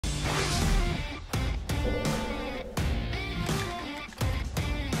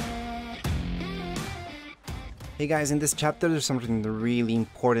Hey guys, in this chapter there's something really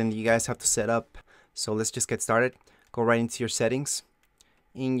important you guys have to set up. So let's just get started. Go right into your settings.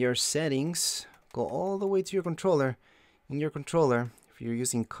 In your settings, go all the way to your controller. In your controller, if you're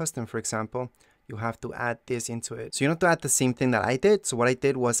using custom for example, you have to add this into it. So you don't have to add the same thing that I did. So what I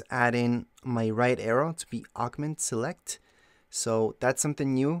did was add in my right arrow to be Augment select. So that's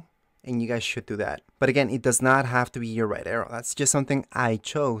something new and you guys should do that. But again, it does not have to be your right arrow. That's just something I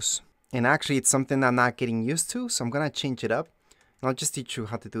chose. And actually it's something I'm not getting used to, so I'm gonna change it up. And I'll just teach you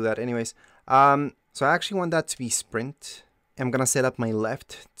how to do that anyways. So I actually want that to be sprint. I'm gonna set up my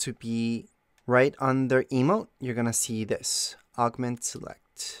left to be right under emote. You're gonna see this, Augment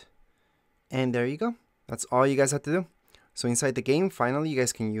select. And there you go. That's all you guys have to do. So inside the game, finally, you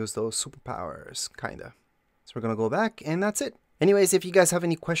guys can use those superpowers, kinda. So we're gonna go back and that's it. Anyways, if you guys have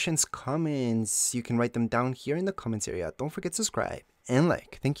any questions, comments, you can write them down here in the comments area. Don't forget to subscribe and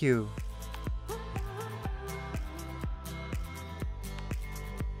like. Thank you.